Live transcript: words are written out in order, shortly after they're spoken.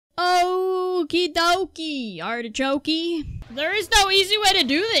Okie dokie, artichokey. There is no easy way to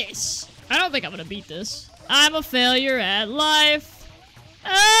do this. I don't think I'm gonna beat this. I'm a failure at life.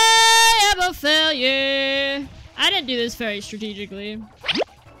 I am a failure. I didn't do this very strategically.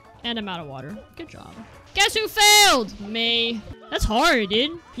 And I'm out of water. Good job. Guess who failed? Me. That's hard,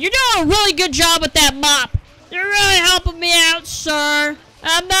 dude. You're doing a really good job with that mop. You're really helping me out, sir.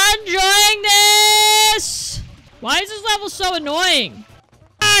 I'm not enjoying this. Why is this level so annoying?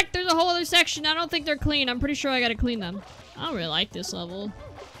 Fuck, there's a whole other section. I don't think they're clean. I'm pretty sure I gotta clean them. I don't really like this level.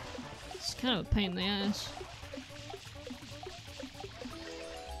 It's kind of a pain in the ass.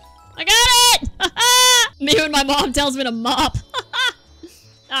 I got it! Me when my mom tells me to mop.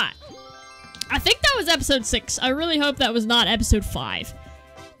 Alright. I think that was episode 6. I really hope that was not episode 5.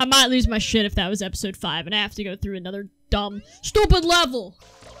 I might lose my shit if that was episode 5 and I have to go through another dumb, stupid level.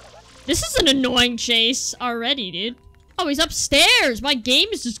 This is an annoying chase already, dude. Oh, he's upstairs. My game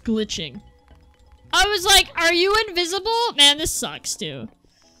is just glitching. I was like, are you invisible? Man, this sucks, too.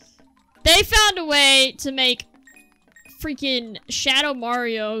 They found a way to make freaking Shadow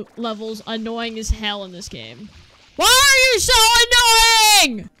Mario levels annoying as hell in this game. Why are you so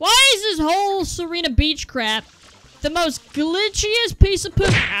annoying? Why is this whole Serena Beach crap the most glitchiest piece of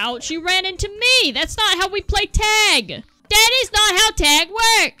poop? Ouch, you ran into me. That's not how we play tag. That is not how tag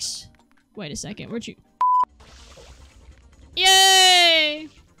works. Wait a second, where'd you... Yay!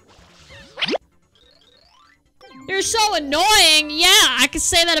 You're so annoying. Yeah, I can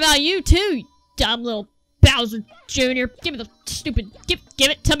say that about you too, you dumb little Bowser Jr. Give me the stupid... Give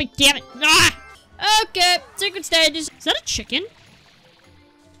it to me, damn it. Ah! Okay, secret stages. Is that a chicken?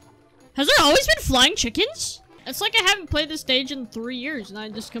 Has there always been flying chickens? It's like I haven't played this stage in 3 years and I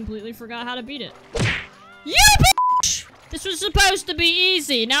just completely forgot how to beat it. You bitch! This was supposed to be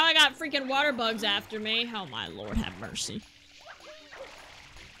easy. Now I got freaking water bugs after me. Oh my lord, have mercy.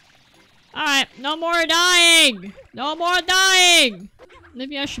 Alright, no more dying! No more dying!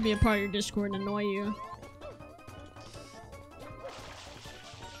 Maybe I should be a part of your Discord and annoy you.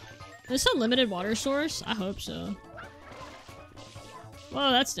 Is this a limited water source? I hope so.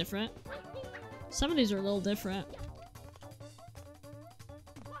 Whoa, that's different. Some of these are a little different.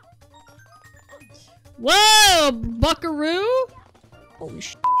 Whoa, buckaroo! Holy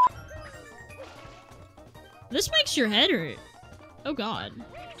sh**. This makes your head hurt. Oh god.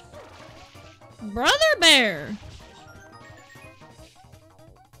 Brother bear!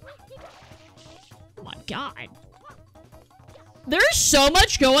 Oh my god. There's so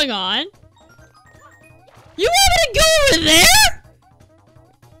much going on. You want me to go over there?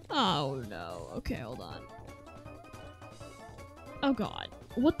 Oh no. Okay, hold on. Oh god.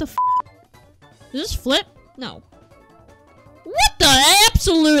 What the f? Does this flip? No. What the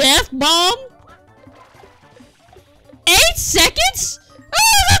absolute F-bomb? 8 seconds?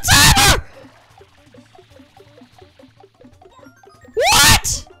 Oh, the timer!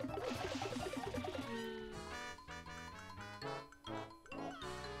 What?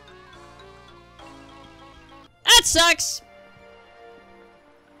 That sucks.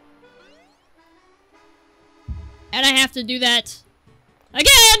 And I have to do that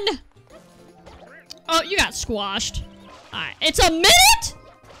again. Oh, you got squashed. Alright, it's a minute?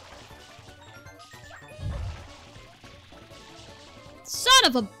 Son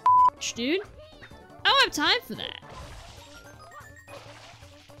of a bitch, dude. I don't have time for that.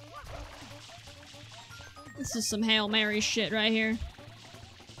 This is some Hail Mary shit right here.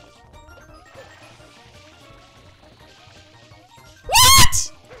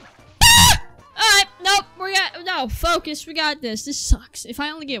 What? Ah! Alright, nope, no, focus, we got this. This sucks. If I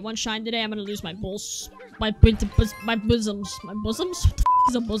only get 1 shine today, I'm gonna lose my bosoms. My bosoms? My bosoms? What the f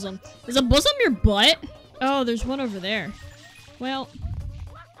is a bosom? Is a bosom your butt? Oh, there's one over there. Well.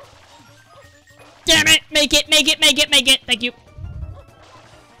 Damn it! Make it, make it, make it, make it! Thank you.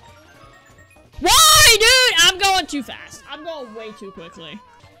 Why, dude? I'm going too fast. I'm going way too quickly.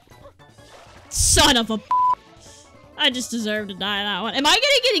 Son of a... I just deserve to die that one. Am I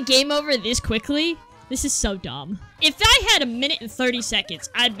gonna get a game over this quickly? This is so dumb. If I had 1 minute and 30 seconds,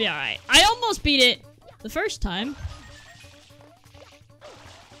 I'd be alright. I almost beat it the first time.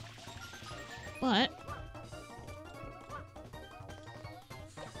 But...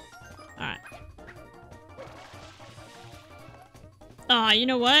 Alright. Ah, you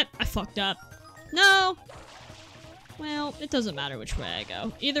know what? I fucked up. No! Well, it doesn't matter which way I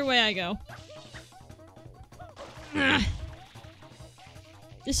go. Either way I go. Ugh.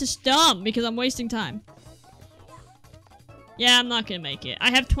 This is dumb because I'm wasting time. Yeah, I'm not gonna make it. I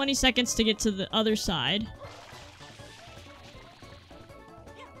have 20 seconds to get to the other side.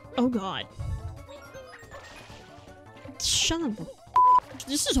 Oh god. Shut up.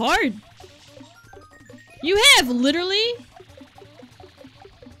 This is hard. You have literally...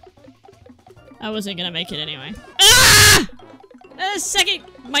 I wasn't gonna make it anyway. Ah! A second,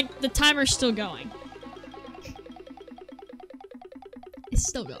 the timer's still going. It's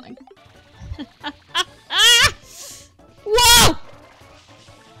still going. Ah! Whoa!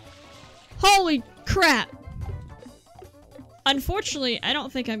 Holy crap. Unfortunately, I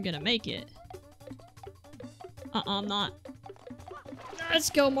don't think I'm gonna make it. I'm not. Let's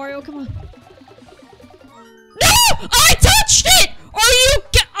go, Mario, come on. No! I touched it! Are you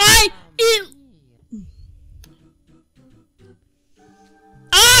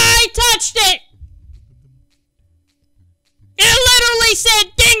I touched it! It literally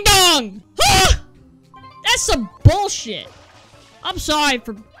said ding dong! Huh! That's some bullshit. I'm sorry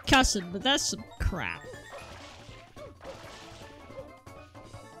for cussing, but that's some crap.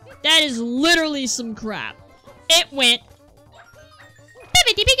 That is literally some crap. It went.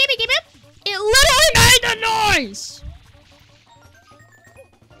 It literally made the noise!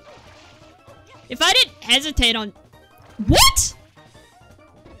 If I didn't hesitate on... What?!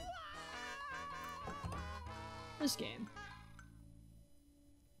 This game.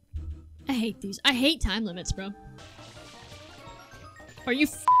 I hate these. I hate time limits, bro. Are you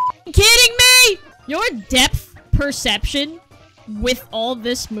f***ing kidding me?! Your depth perception with all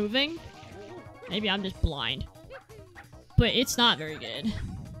this moving? Maybe I'm just blind. But it's not very good.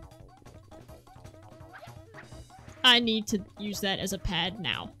 I need to use that as a pad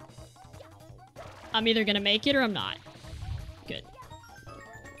now. I'm either gonna make it or I'm not. Good.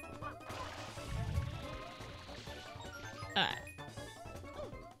 Alright.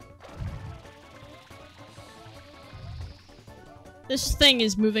 This thing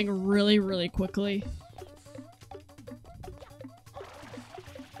is moving really, really quickly.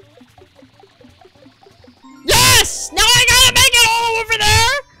 Yes! Now I gotta make it all over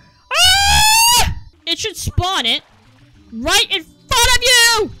there! Ah! It should spawn it right in front of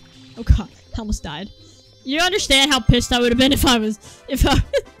you! Oh god, I almost died. You understand how pissed I would have been if I...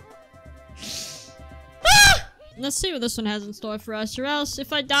 Ah! Let's see what this one has in store for us, or else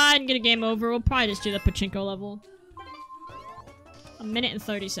if I die and get a game over, we'll probably just do the pachinko level. 1 minute and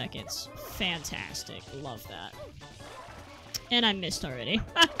 30 seconds. Fantastic. Love that. And I missed already.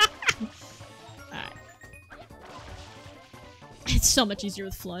 Alright. It's so much easier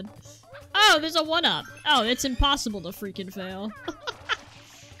with F.L.U.D. Oh, there's a 1-up. Oh, it's impossible to freaking fail.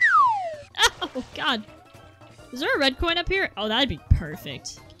 Oh, god. Is there a red coin up here? Oh, that'd be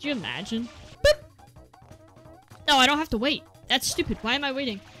perfect. Could you imagine? Boop. No, I don't have to wait. That's stupid. Why am I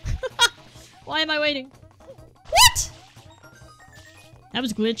waiting? Why am I waiting? What? That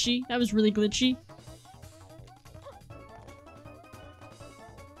was glitchy. That was really glitchy.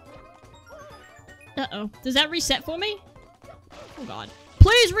 Uh-oh. Does that reset for me? Oh, god.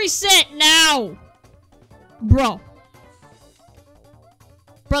 Please reset now! Bro.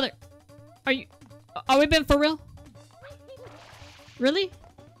 Brother. Are we being for real? Really?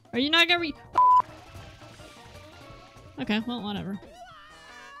 Are you not gonna Okay, well, whatever.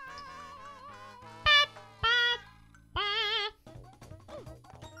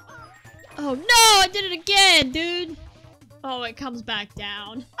 Oh no, I did it again, dude! Oh, it comes back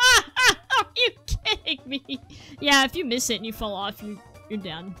down. Are you kidding me? Yeah, if you miss it and you fall off, you're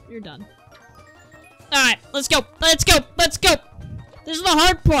done. You're done. Alright, let's go! Let's go! Let's go! This is the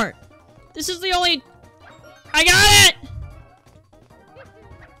hard part! This is the only... I got it!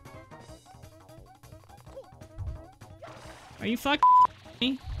 Are you fucking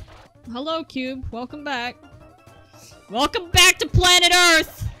me? Hello, Cube. Welcome back. Welcome back to planet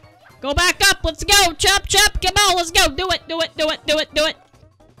Earth! Go back up! Let's go! Chop, chop! Come on, let's go! Do it! Do it! Do it! Do it! Do it!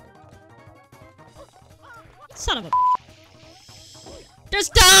 Son of a...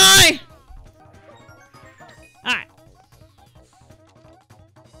 Just die! Alright.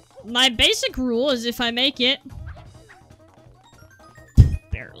 My basic rule is if I make it...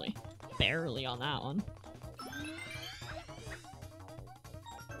 Barely. Barely on that one.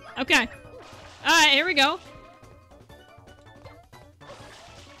 Okay. Alright, here we go.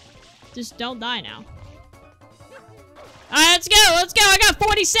 Just don't die now. Alright, let's go! Let's go! I got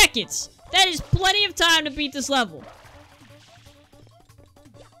 40 seconds! That is plenty of time to beat this level.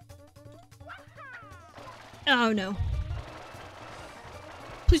 Oh no.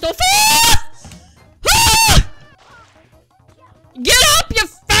 Please don't fall! Ah! Get up, you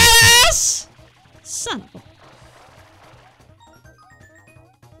fat ass! Son of a...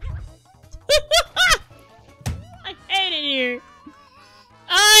 I hate it here.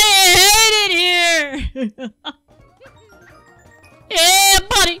 I hate it here! Yeah,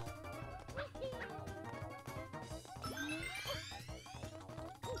 buddy!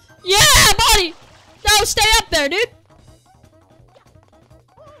 Yeah, buddy! That stay up there, dude.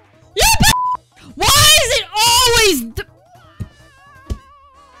 Why is it always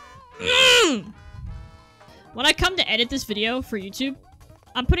When I come to edit this video for YouTube,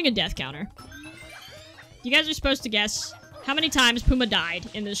 I'm putting a death counter. You guys are supposed to guess how many times Puma died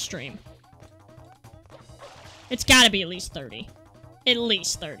in this stream. It's gotta be at least 30. At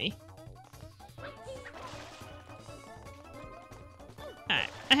least 30. Alright,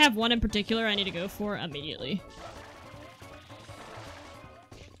 I have one in particular I need to go for immediately.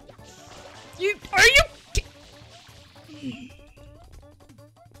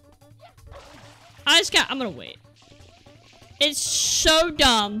 I'm gonna wait. It's so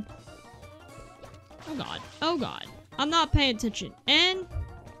dumb. Oh god. Oh god. I'm not paying attention. And...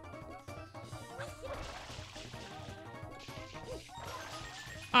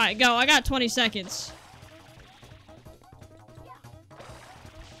 Alright, go. I got 20 seconds.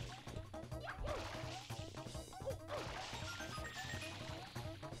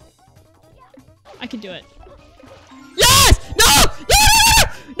 I can do it. Yes! No!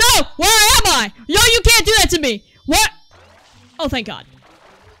 No! Where am I? Yo, you can't do that to me! What? Oh, thank God.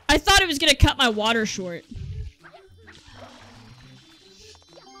 I thought it was gonna cut my water short.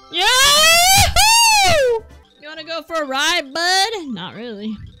 Yahoo! You wanna go for a ride, bud? Not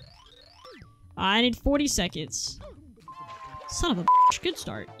really. I need 40 seconds. Son of a bitch. Good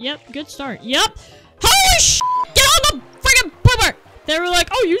start. Yep, good start. Yep! Holy sh! Get on the friggin' blooper! They were like,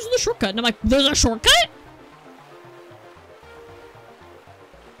 oh, use the shortcut. And I'm like, there's a shortcut?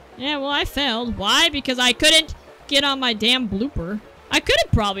 Yeah, well, I failed. Why? Because I couldn't get on my damn blooper. I could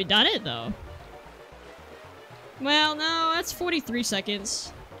have probably done it, though. Well, no, that's 43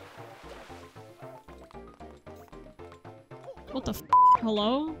 seconds. What the f***?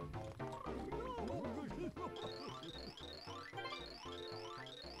 Hello?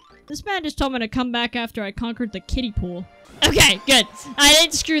 This man just told me to come back after I conquered the kiddie pool. Okay, good. I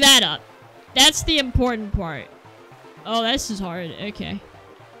didn't screw that up. That's the important part. Oh, this is hard. Okay.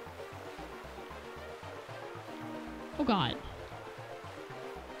 Oh god.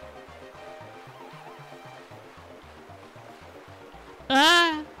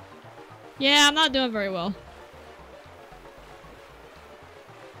 Yeah, I'm not doing very well.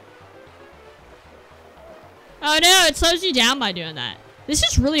 Oh no, it slows you down by doing that. This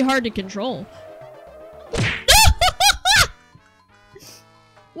is really hard to control.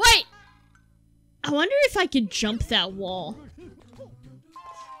 Wait! I wonder if I could jump that wall.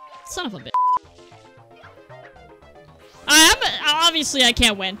 Son of a bitch. Obviously I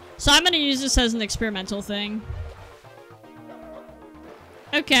can't win, so I'm gonna use this as an experimental thing.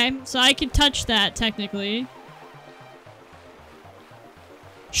 Okay, so I can touch that, technically.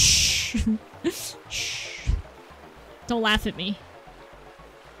 Shh. Shh. Don't laugh at me.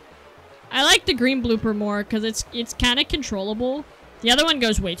 I like the green blooper more, because it's kind of controllable. The other one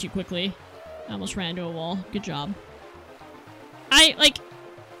goes way too quickly. I almost ran into a wall. Good job.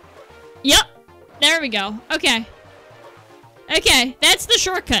 Yep! There we go. Okay. Okay, that's the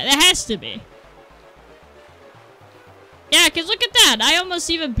shortcut. It has to be. Yeah, because look at that. I almost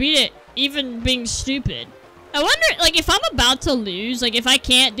even beat it, even being stupid. I wonder, like, if I'm about to lose, like, if I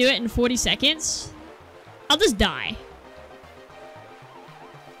can't do it in 40 seconds, I'll just die.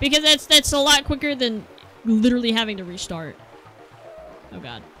 Because that's a lot quicker than literally having to restart. Oh,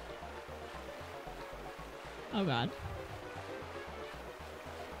 God. Oh, God.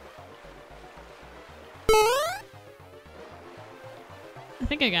 I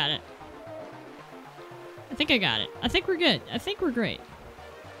think I got it. I think I got it. I think we're good. I think we're great.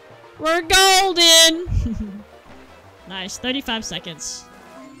 We're golden! Nice. 35 seconds.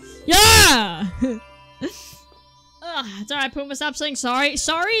 Yeah! It's alright, Puma. Stop saying sorry.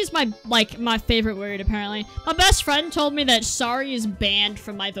 Sorry is my favorite word, apparently. My best friend told me that sorry is banned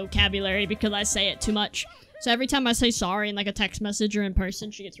from my vocabulary because I say it too much. So every time I say sorry in, like, a text message or in person,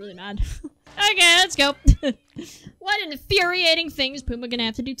 she gets really mad. Okay, let's go. What infuriating things Puma gonna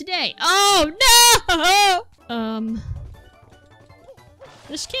have to do today? Oh, no!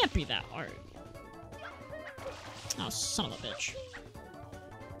 This can't be that hard. Oh, son of a bitch.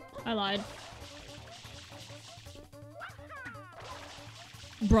 I lied.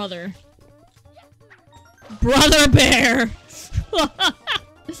 Brother. Brother bear!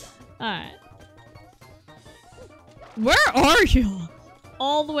 Alright. Where are you?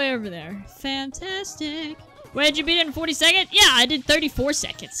 All the way over there. Fantastic. Wait, did you beat it in 40 seconds? Yeah, I did 34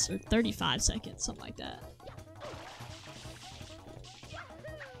 seconds. Or 35 seconds, something like that.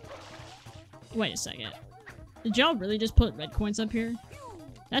 Wait a second. Did y'all really just put red coins up here?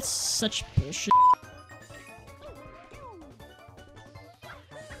 That's such bullshit.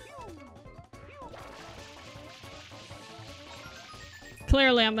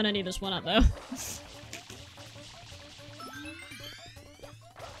 Clearly, I'm gonna need this one up, though.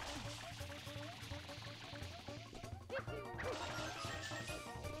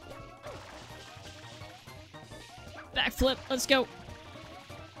 Backflip, let's go.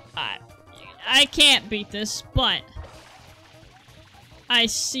 Alright. I can't beat this, but I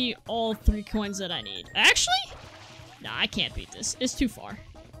see all 3 coins that I need. Actually? No, I can't beat this. It's too far.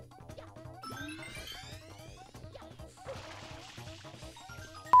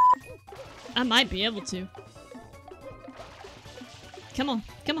 I might be able to. Come on,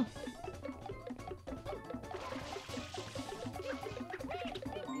 come on.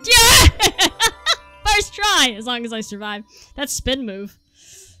 Yeah! First try, as long as I survive. That spin move.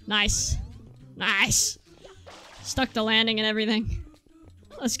 Nice. Nice. Stuck the landing and everything.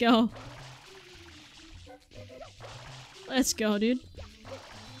 Let's go. Let's go, dude.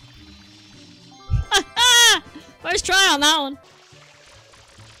 First try on that one.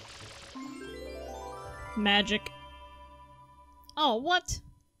 Magic. Oh, what?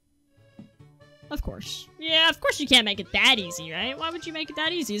 Of course. Yeah, of course you can't make it that easy, right? Why would you make it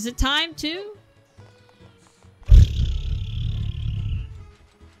that easy? Is it time too?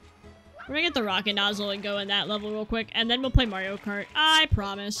 We're gonna get the rocket nozzle and go in that level real quick, and then we'll play Mario Kart. I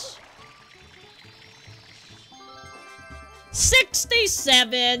promise.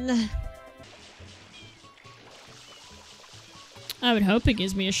 67! I would hope it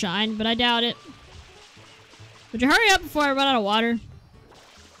gives me a shine, but I doubt it. Would you hurry up before I run out of water?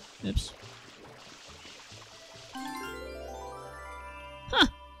 Oops. Huh.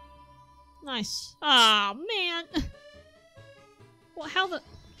 Nice. Aw, man. Well, how the...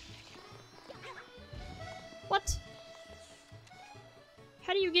 What?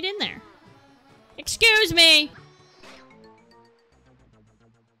 How do you get in there? Excuse me!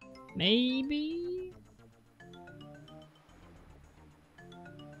 Maybe?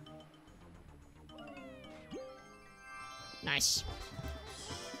 Nice.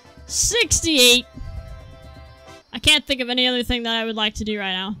 68! I can't think of any other thing that I would like to do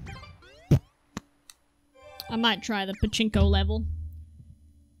right now. I might try the pachinko level.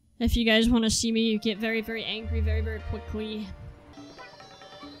 If you guys want to see me get very, very angry very, very quickly.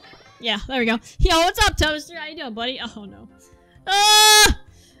 Yeah, there we go. Yo, what's up, Toaster? How you doing, buddy? Oh, no.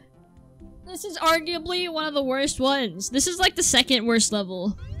 This is arguably one of the worst ones. This is like the 2nd worst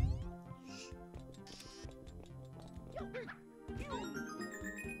level.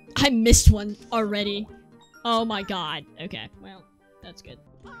 I missed one already. Oh my god. Okay, well, that's good.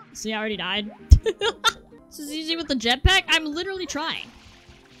 See, I already died. This is easy with the jetpack? I'm literally trying.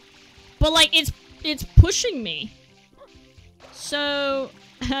 But like, it's pushing me. So,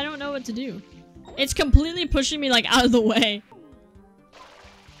 I don't know what to do. It's completely pushing me like out of the way.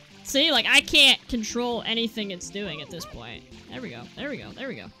 See, like I can't control anything it's doing at this point. There we go, there we go, there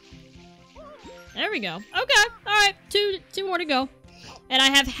we go. There we go. Okay, alright, two more to go. And I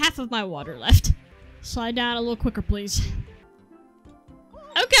have half of my water left. Slide down a little quicker, please.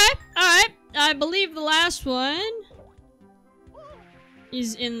 Okay, alright. I believe the last one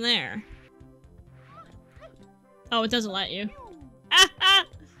is in there. Oh, it doesn't let you.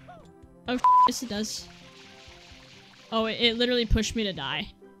 Oh, yes it does. Oh, it literally pushed me to die.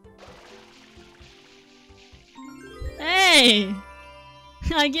 Hey!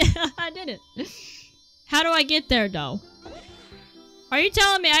 I did it. How do I get there, though? Are you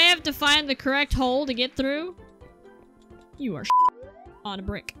telling me I have to find the correct hole to get through? You are on a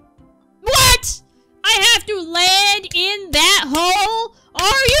brick. What? I have to land in that hole?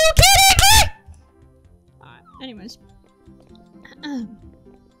 Are you kidding me? Alright, anyways.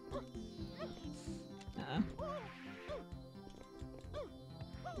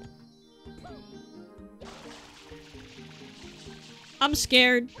 I'm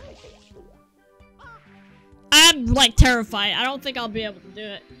scared. I'm, like, terrified. I don't think I'll be able to do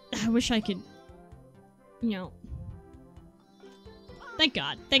it. I wish I could, you know. Thank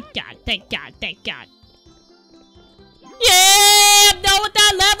God. Thank God. Thank God. Thank God. Yeah! I'm done with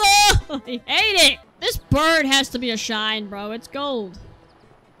that level! I hate it! This bird has to be a shine, bro. It's gold.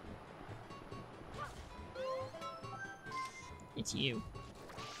 It's you.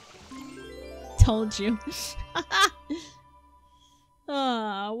 Told you.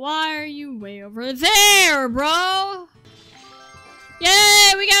 Why are you way over there, bro?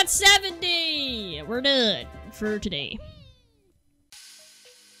 Yay, we got 70! We're done for today.